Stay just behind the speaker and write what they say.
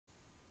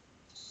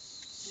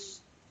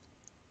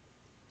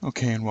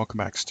Okay, and welcome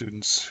back,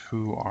 students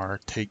who are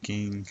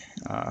taking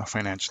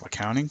financial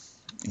accounting.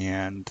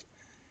 And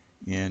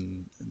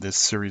in this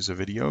series of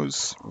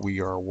videos,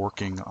 we are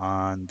working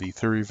on the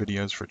theory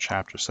videos for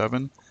Chapter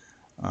 7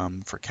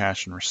 for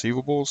cash and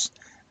receivables.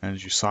 And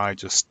as you saw, I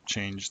just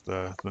changed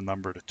the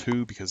number to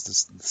 2 because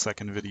this is the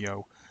second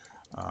video.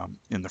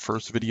 In the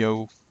first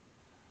video,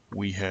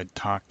 we had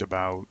talked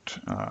about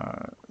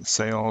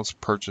sales,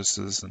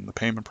 purchases, and the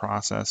payment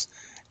process,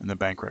 and the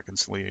bank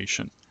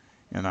reconciliation.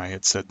 And I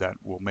had said that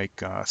we'll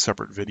make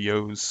separate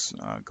videos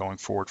going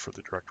forward for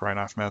the direct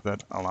write-off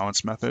method,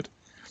 allowance method,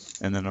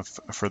 and then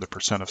for the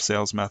percent of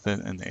sales method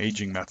and the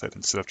aging method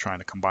instead of trying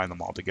to combine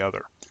them all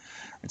together.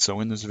 And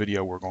so in this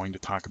video, we're going to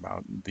talk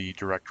about the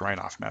direct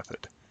write-off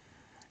method.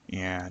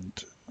 And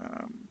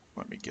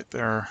let me get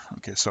there.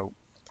 Okay, so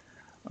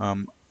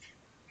the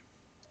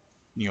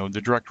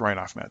direct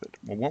write-off method.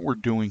 Well, what we're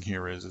doing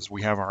here is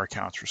we have our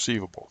accounts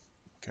receivable,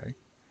 okay?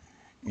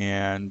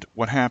 And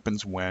what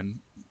happens when,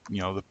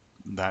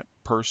 that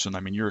person,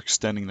 you're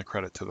extending the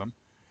credit to them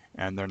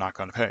and they're not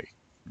going to pay,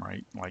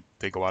 right? Like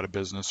they go out of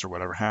business or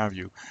whatever have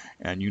you,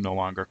 and you no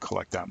longer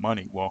collect that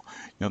money. Well,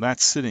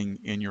 that's sitting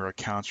in your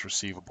accounts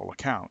receivable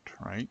account,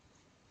 right?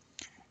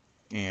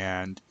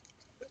 And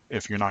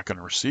if you're not going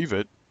to receive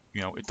it,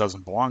 it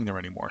doesn't belong there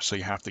anymore. So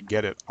you have to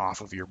get it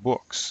off of your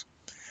books.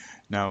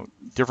 Now,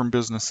 different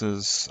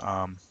businesses,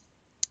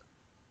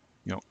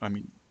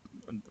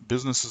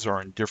 businesses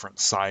are in different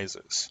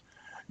sizes.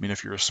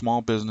 If you're a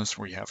small business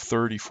where you have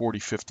 30, 40,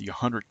 50,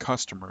 100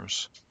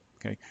 customers,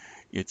 okay,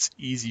 it's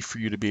easy for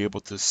you to be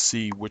able to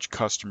see which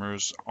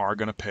customers are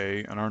going to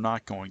pay and are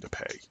not going to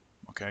pay,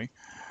 okay?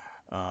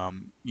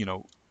 Um, you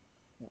know,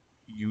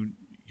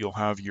 you'll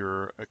have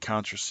your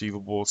accounts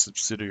receivable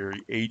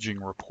subsidiary aging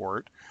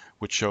report,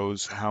 which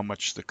shows how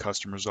much the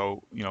customers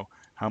owe,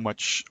 how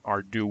much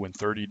are due in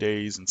 30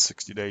 days and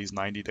 60 days,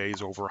 90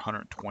 days, over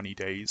 120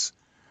 days.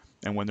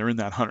 And when they're in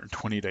that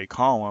 120-day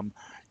column,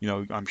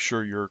 I'm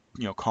sure you're,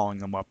 calling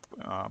them up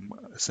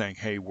saying,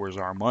 hey, where's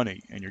our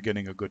money? And you're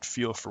getting a good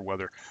feel for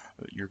whether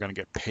you're going to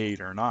get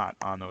paid or not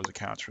on those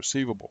accounts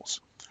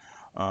receivables.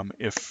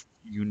 If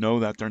you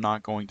know that they're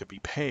not going to be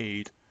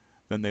paid,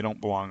 then they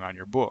don't belong on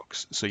your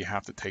books. So you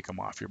have to take them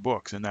off your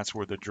books. And that's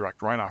where the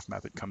direct write-off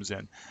method comes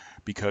in,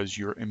 because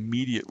you're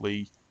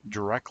immediately,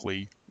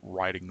 directly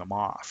writing them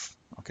off.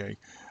 Okay,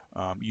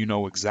 you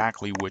know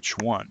exactly which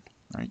one.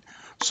 Right?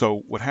 So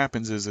what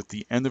happens is at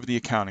the end of the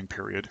accounting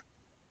period,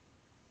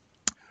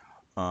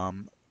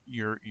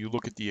 you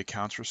look at the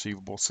accounts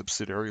receivable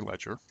subsidiary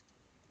ledger,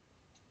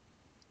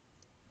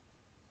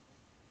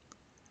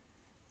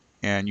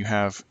 and you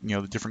have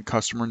the different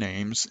customer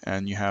names,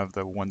 and you have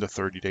the 1 to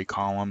 30 day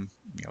column,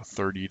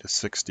 30 to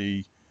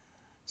 60,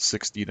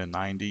 60 to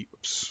 90,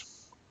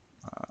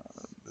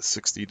 the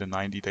 60 to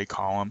 90 day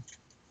column,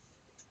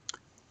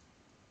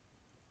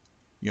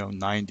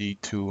 90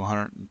 to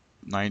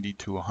 190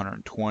 to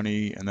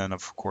 120, and then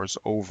of course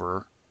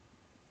over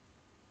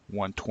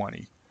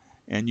 120.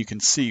 And you can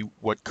see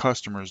what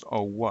customers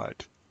owe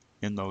what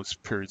in those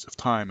periods of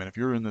time. And if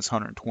you're in this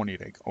 120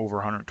 day, over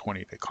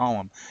 120 day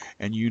column,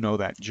 and you know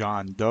that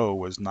John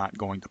Doe is not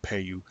going to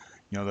pay you,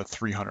 the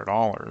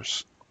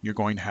 $300, you're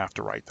going to have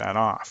to write that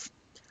off.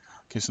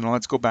 Okay, so now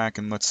let's go back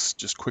and let's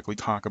just quickly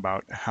talk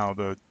about how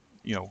the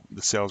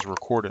sales are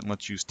recorded, and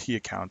let's use T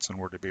accounts in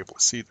order to be able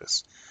to see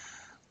this.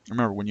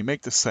 Remember, when you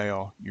make the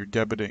sale, you're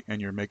debiting,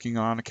 and you're making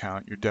on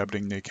account, you're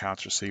debiting the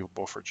accounts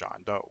receivable for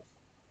John Doe,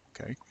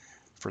 okay,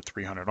 for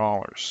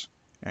 $300,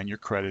 and you're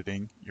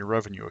crediting your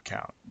revenue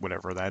account,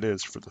 whatever that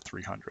is, for the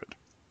 $300.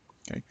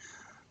 Okay,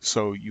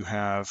 so you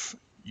have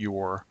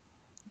your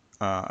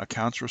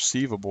accounts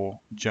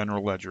receivable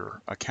general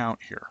ledger account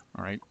here,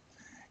 all right?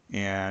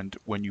 And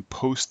when you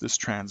post this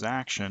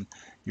transaction,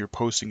 you're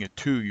posting it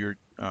to your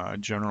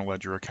general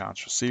ledger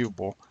accounts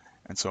receivable,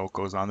 and so it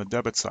goes on the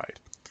debit side.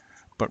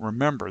 But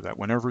remember that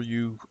whenever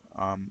you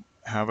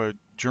have a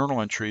journal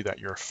entry that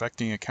you're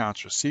affecting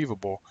accounts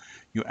receivable,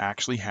 you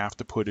actually have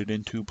to put it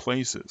in two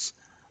places.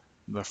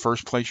 The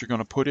first place you're going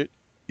to put it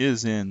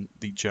is in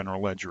the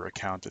general ledger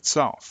account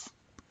itself.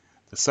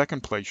 The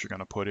second place you're going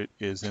to put it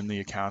is in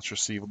the accounts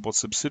receivable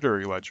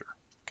subsidiary ledger.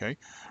 Okay,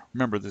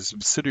 remember the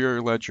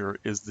subsidiary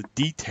ledger is the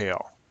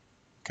detail,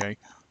 okay,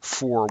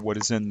 for what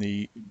is in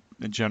the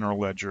general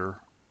ledger,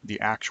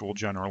 the actual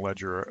general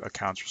ledger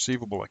accounts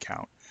receivable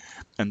account.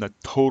 And the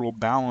total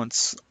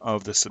balance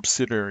of the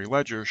subsidiary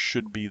ledger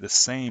should be the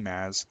same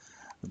as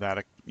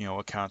that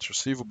accounts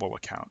receivable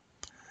account.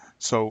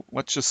 So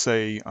let's just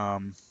say I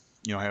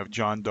have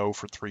John Doe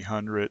for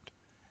 300,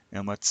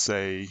 and let's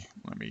say,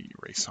 let me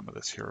erase some of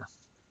this here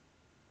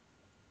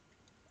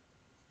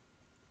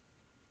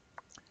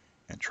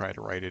and try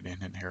to write it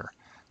in here.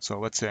 So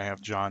let's say I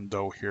have John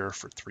Doe here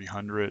for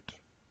 300,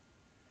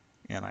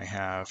 and I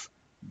have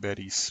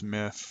Betty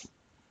Smith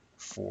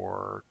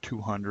for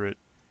 200,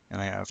 and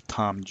I have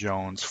Tom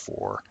Jones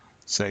for,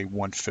 say,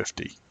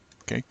 150.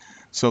 Okay,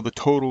 so the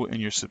total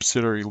in your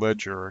subsidiary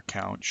ledger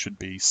account should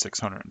be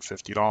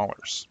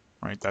 $650,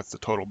 right? That's the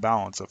total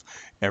balance of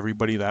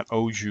everybody that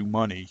owes you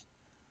money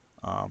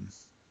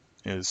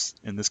is,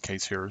 in this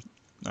case here,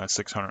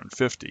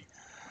 650.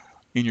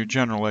 In your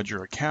general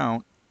ledger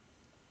account,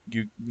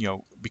 you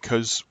know,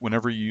 because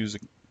whenever you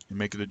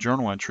make it a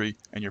journal entry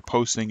and you're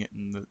posting it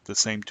in the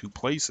same two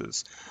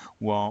places,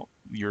 well,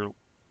 your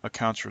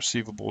accounts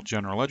receivable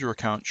general ledger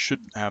account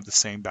should have the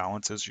same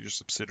balance as your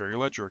subsidiary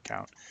ledger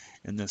account.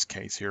 In this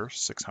case here,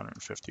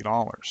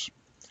 $650.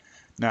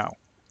 Now,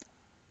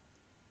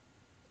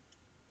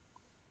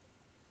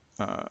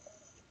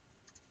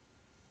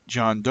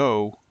 John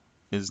Doe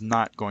is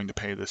not going to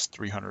pay this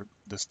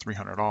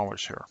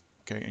 $300 here,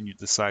 okay, and you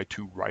decide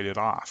to write it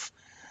off.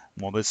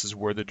 Well, this is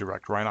where the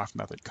direct write-off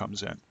method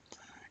comes in.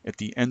 At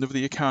the end of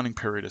the accounting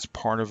period, as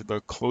part of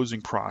the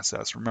closing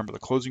process, remember the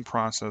closing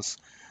process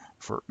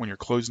for when you're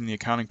closing the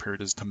accounting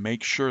period is to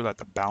make sure that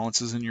the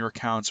balances in your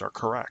accounts are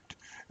correct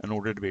in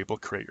order to be able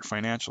to create your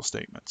financial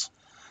statements.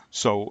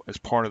 So as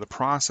part of the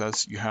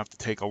process, you have to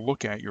take a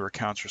look at your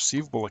accounts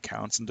receivable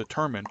accounts and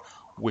determine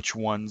which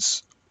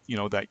ones, you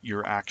know, that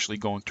you're actually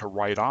going to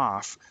write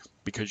off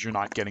because you're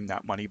not getting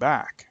that money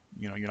back.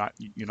 You know,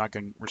 you're not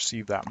going to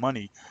receive that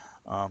money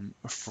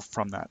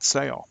from that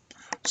sale.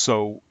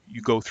 So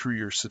you go through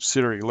your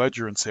subsidiary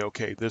ledger and say,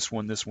 okay, this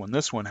one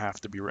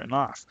have to be written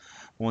off.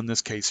 Well, in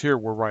this case here,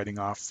 we're writing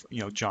off,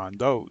 you know, John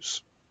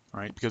Doe's,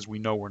 right? Because we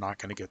know we're not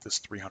going to get this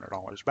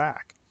 $300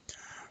 back.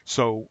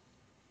 So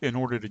in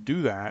order to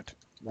do that,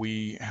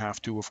 we have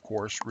to, of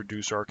course,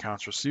 reduce our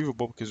accounts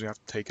receivable because we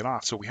have to take it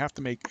off. So we have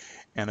to make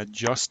an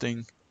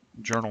adjusting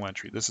journal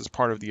entry. This is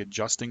part of the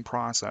adjusting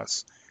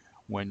process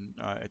when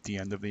at the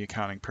end of the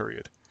accounting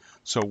period.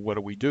 So what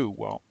do?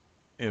 Well,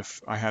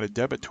 if I had a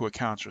debit to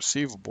accounts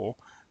receivable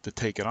to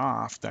take it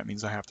off, that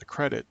means I have to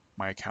credit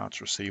my accounts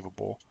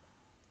receivable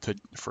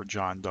for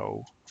John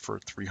Doe for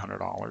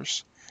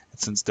 $300. And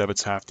since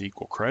debits have to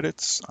equal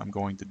credits, I'm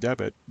going to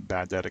debit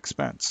bad debt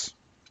expense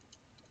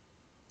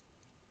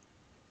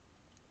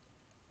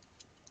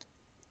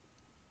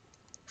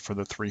for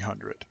the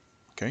 300.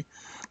 Okay,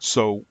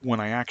 so when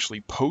I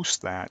actually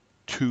post that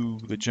to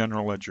the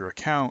general ledger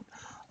account,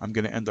 I'm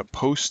going to end up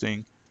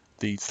posting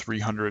the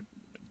 $300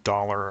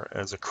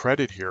 as a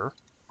credit here.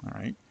 All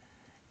right,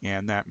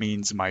 and that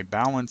means my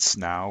balance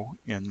now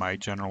in my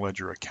general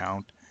ledger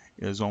account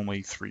is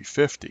only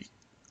 $350.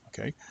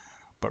 Okay,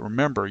 but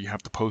remember, you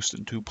have to post it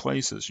in two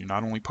places. You're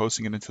not only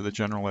posting it into the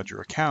general ledger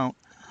account,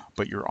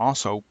 but you're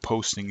also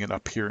posting it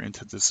up here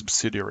into the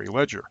subsidiary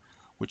ledger,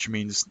 which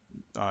means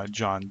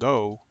John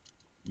Doe,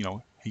 you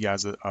know, he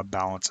has a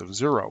balance of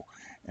 0,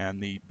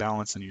 and the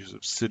balance in your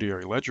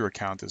subsidiary ledger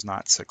account is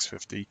not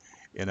 $650.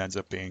 It ends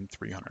up being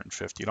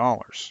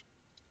 $350.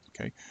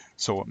 Okay,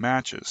 so it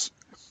matches.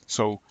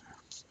 So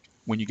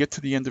when you get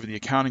to the end of the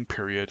accounting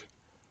period,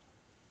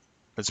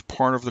 as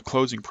part of the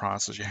closing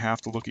process, you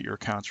have to look at your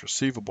accounts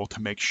receivable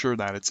to make sure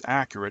that it's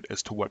accurate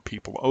as to what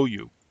people owe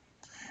you.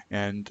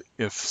 And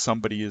if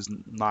somebody is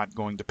not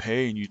going to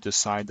pay and you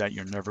decide that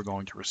you're never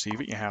going to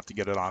receive it, you have to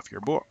get it off your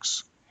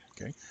books.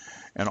 Okay,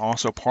 and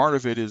also part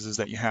of it is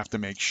that you have to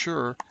make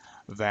sure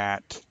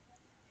that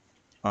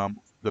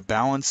the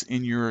balance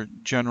in your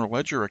general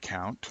ledger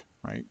account,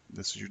 right?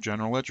 This is your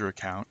general ledger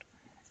account,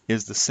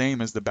 is the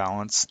same as the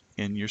balance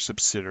in your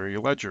subsidiary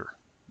ledger.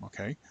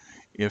 Okay,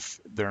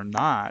 if they're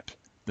not,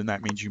 then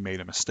that means you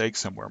made a mistake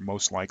somewhere.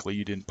 Most likely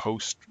you didn't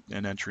post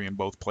an entry in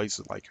both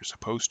places like you're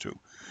supposed to.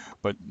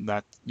 But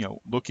that, you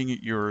know, looking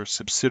at your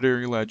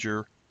subsidiary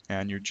ledger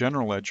and your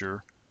general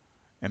ledger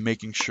and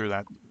making sure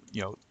that,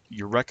 you know,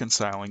 you're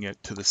reconciling it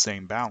to the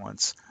same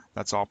balance,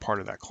 that's all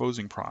part of that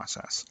closing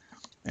process.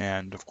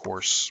 And of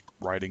course,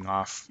 writing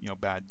off, you know,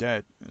 bad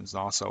debt is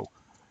also,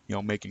 you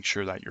know, making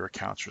sure that your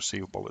accounts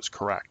receivable is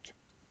correct.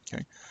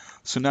 Okay,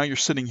 so now you're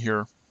sitting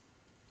here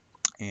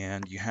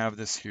and you have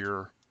this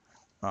here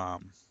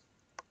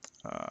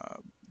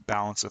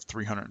balance of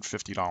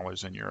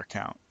 $350 in your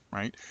account,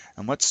 right?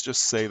 And let's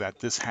just say that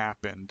this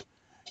happened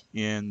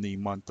in the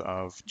month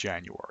of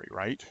January,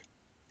 right?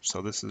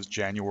 So this is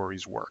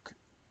January's work,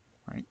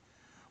 right?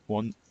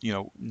 Well, you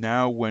know,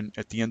 now when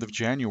at the end of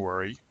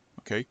January,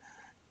 okay,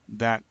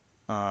 that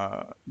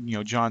you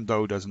know, John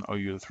Doe doesn't owe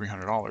you the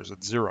 $300.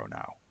 It's 0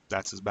 now.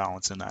 That's his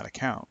balance in that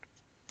account.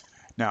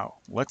 Now,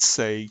 let's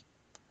say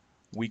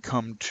we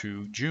come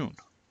to June,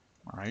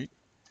 all right?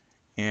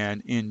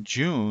 And in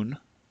June,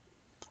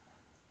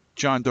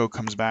 John Doe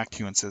comes back to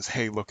you and says,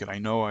 hey, look, I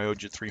know I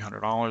owed you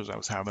 $300. I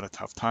was having a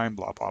tough time,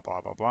 blah, blah,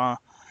 blah, blah, blah.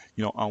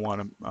 You know, I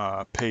want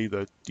to pay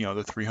the, you know,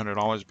 the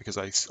 $300 because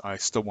I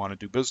still want to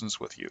do business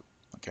with you,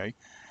 okay?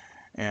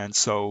 And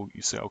so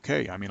you say,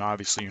 okay, I mean,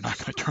 obviously you're not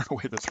going to turn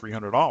away the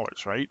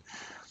 $300, right?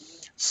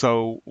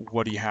 So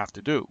what do you have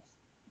to do,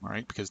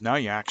 right? Because now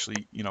you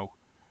actually,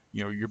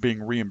 you're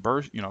being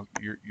reimbursed,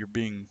 you're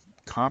being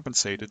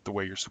compensated the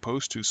way you're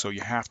supposed to, so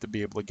you have to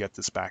be able to get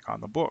this back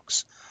on the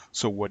books.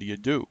 So what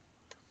do?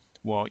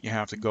 Well, you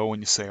have to go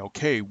and you say,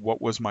 okay,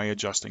 what was my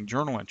adjusting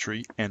journal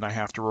entry? And I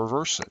have to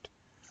reverse it.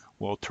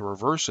 Well, to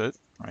reverse it,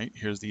 right,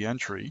 here's the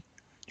entry.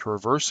 To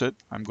reverse it,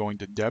 I'm going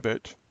to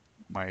debit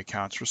my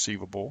accounts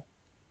receivable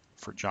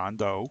for John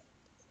Doe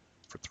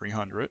for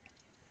 $300,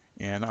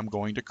 and I'm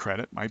going to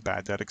credit my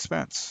bad debt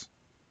expense.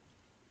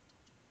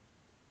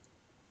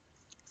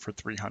 for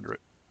 300.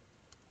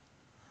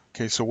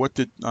 Okay, so what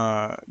did,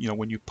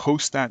 when you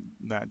post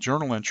that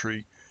journal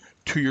entry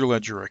to your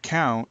ledger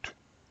account,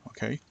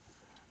 okay,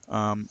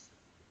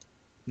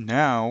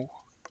 now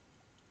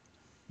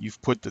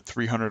you've put the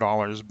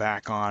 $300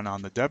 back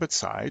on the debit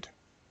side,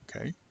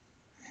 okay,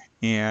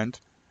 and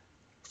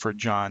for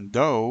John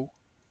Doe,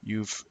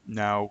 you've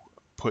now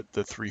put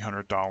the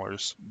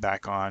 $300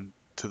 back on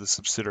to the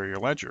subsidiary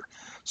ledger.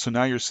 So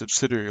now your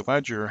subsidiary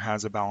ledger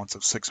has a balance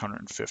of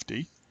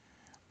 650,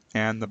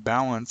 and the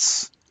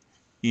balance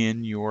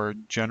in your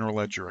general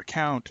ledger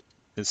account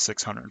is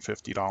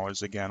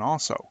 $650 again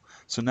also.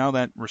 So now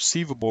that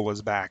receivable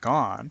is back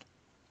on,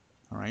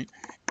 all right,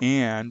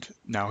 and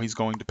now he's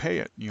going to pay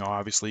it.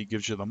 Obviously he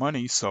gives you the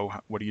money, so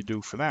what do you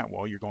do for that?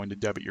 Well, you're going to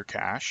debit your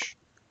cash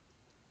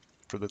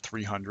for the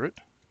 300,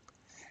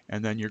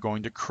 and then you're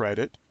going to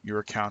credit your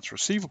accounts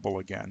receivable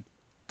again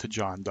to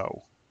John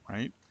Doe,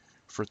 right,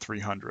 for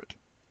 300,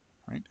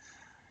 right?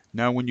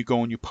 Now when you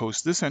go and you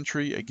post this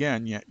entry,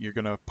 again, you're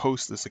going to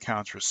post this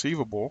accounts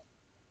receivable,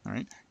 all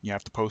right? You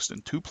have to post it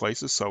in two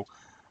places, so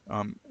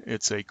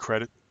it's a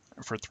credit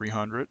for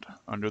 300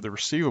 under the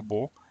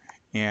receivable,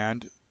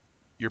 and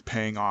you're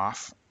paying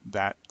off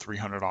that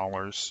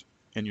 $300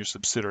 in your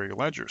subsidiary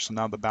ledger. So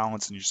now the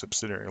balance in your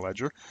subsidiary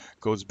ledger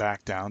goes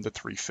back down to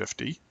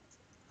 350,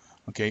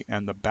 okay,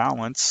 and the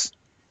balance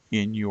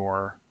in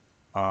your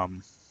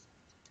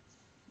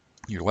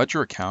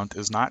ledger account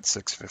is not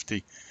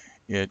 650,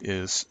 it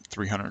is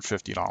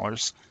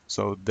 $350.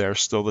 So they're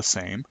still the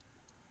same.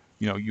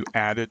 You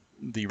added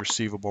the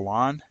receivable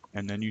on,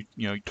 and then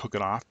you took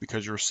it off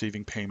because you're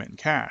receiving payment in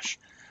cash.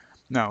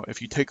 Now,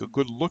 if you take a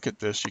good look at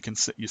this,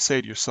 you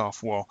say to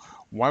yourself, well,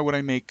 why would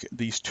I make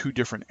these two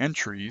different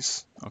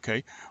entries,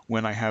 okay,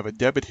 when I have a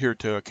debit here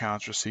to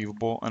accounts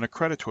receivable and a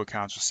credit to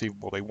accounts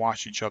receivable? They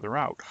wash each other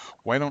out.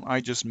 Why don't I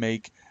just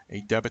make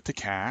a debit to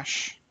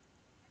cash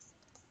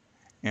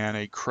and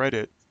a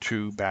credit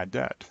to bad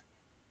debt,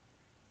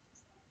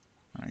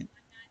 right?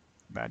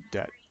 Bad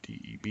debt,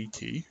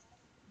 D-E-B-T,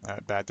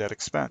 bad debt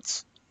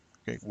expense.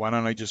 Okay, why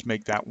don't I just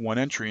make that one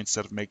entry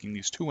instead of making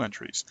these two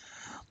entries?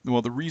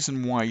 Well, the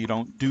reason why you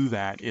don't do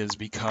that is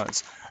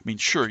because,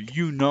 sure,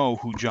 you know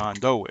who John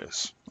Doe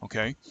is,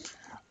 okay?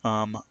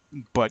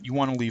 But you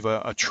want to leave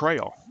a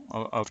trail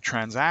of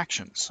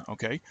transactions,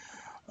 okay?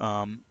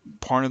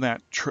 Part of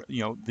that,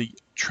 the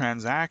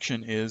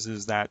transaction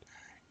is that,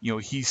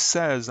 he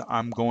says,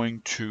 I'm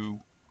going to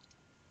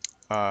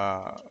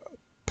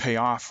pay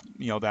off,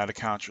 that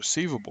accounts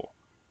receivable.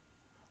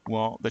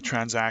 Well, the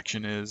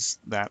transaction is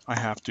that I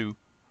have to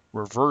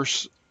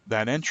reverse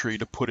that entry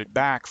to put it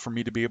back for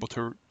me to be able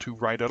to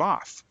write it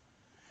off.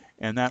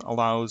 And that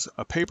allows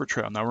a paper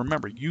trail. Now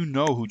remember, you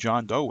know who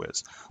John Doe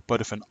is, but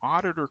if an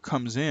auditor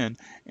comes in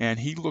and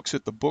he looks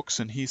at the books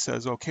and he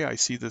says, okay, I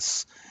see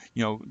this,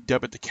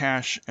 debit to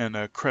cash and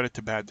a credit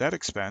to bad debt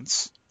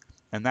expense,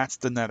 and that's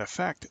the net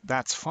effect,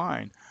 that's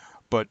fine.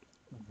 But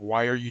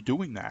why are you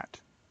doing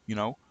that?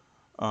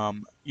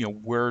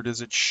 Where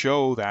does it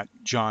show that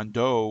John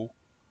Doe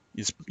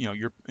is,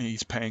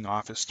 he's paying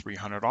off his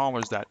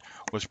 $300 that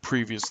was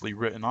previously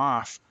written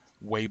off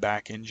way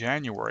back in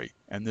January,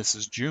 and this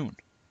is June.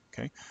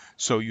 Okay,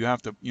 so you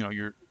have to,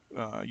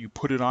 you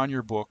put it on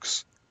your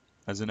books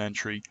as an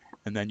entry,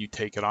 and then you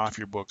take it off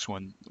your books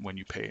when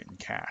you pay it in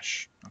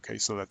cash. Okay,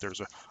 so that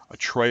there's a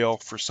trail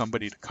for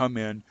somebody to come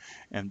in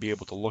and be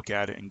able to look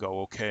at it and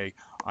go, okay,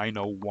 I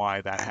know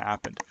why that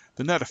happened.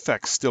 The net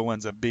effect still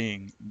ends up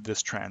being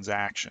this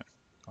transaction.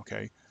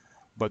 Okay,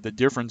 but the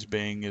difference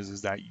being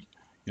is that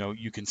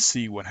you can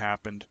see what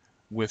happened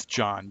with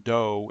John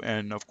Doe,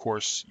 and of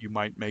course you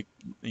might make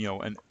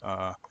an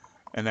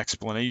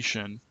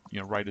explanation,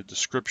 write a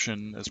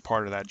description as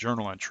part of that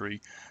journal entry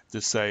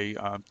to say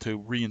to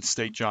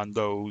reinstate John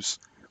Doe's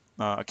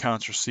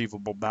accounts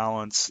receivable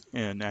balance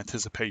in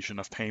anticipation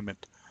of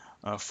payment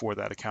for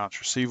that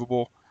accounts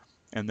receivable.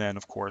 And then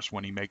of course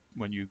when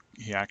you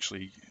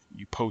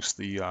post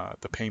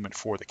the payment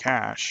for the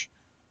cash,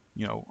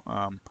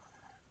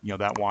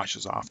 that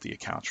washes off the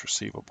accounts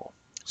receivable.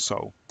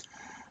 So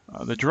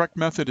the direct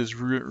method is,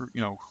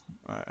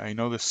 I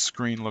know this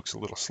screen looks a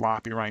little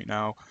sloppy right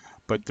now,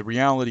 but the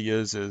reality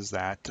is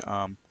that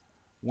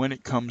when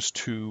it comes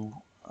to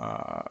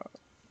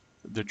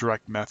the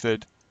direct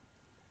method,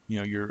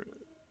 you're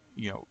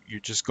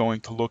just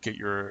going to look at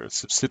your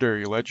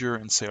subsidiary ledger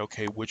and say,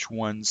 okay, which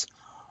ones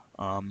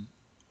are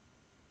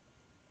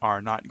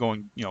not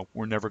going,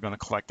 we're never going to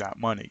collect that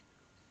money.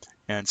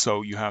 And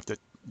so you're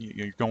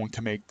going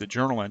to make the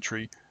journal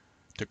entry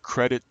to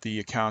credit the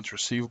accounts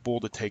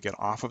receivable, to take it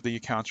off of the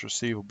accounts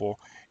receivable,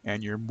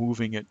 and you're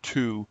moving it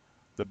to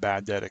the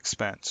bad debt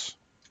expense.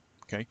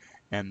 Okay,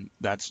 and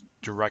that's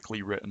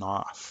directly written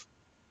off.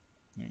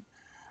 Okay?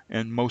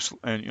 And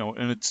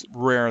it's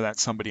rare that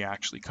somebody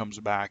actually comes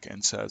back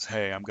and says,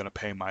 hey, I'm going to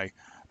pay my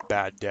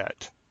bad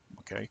debt.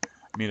 Okay,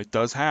 it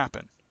does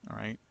happen, all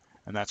right,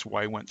 and that's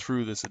why I went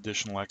through this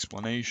additional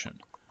explanation.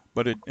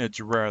 But it's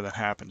rare that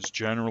happens.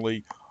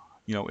 Generally,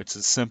 it's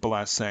as simple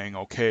as saying,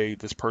 okay,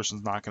 this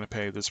person's not going to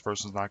pay, this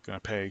person's not going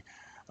to pay.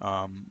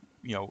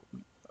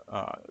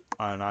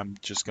 and I'm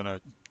just going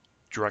to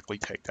directly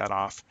take that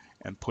off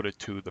and put it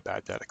to the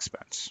bad debt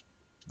expense.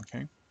 Okay.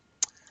 All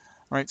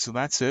right, so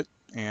that's it.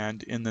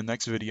 And in the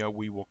next video,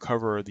 we will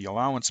cover the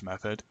allowance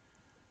method,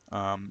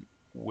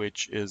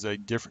 which is a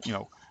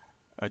different,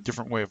 a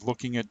different way of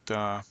looking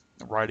at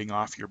writing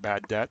off your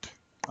bad debt.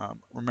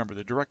 Remember,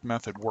 the direct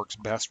method works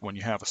best when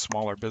you have a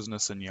smaller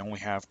business and you only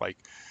have like,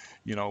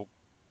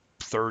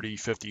 30,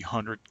 50,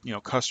 100,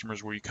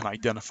 customers where you can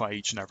identify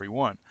each and every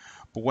one.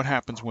 But what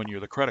happens when you're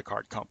the credit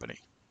card company?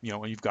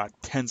 When you've got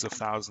tens of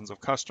thousands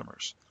of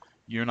customers,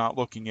 you're not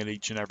looking at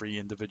each and every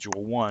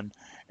individual one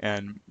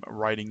and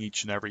writing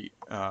each and every,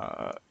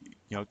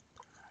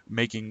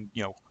 making,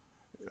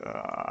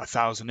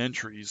 1,000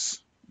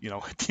 entries,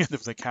 at the end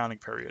of the accounting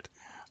period.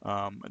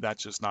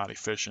 That's just not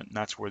efficient, and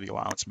that's where the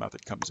allowance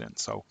method comes in.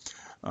 So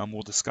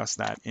we'll discuss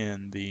that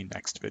in the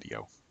next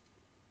video.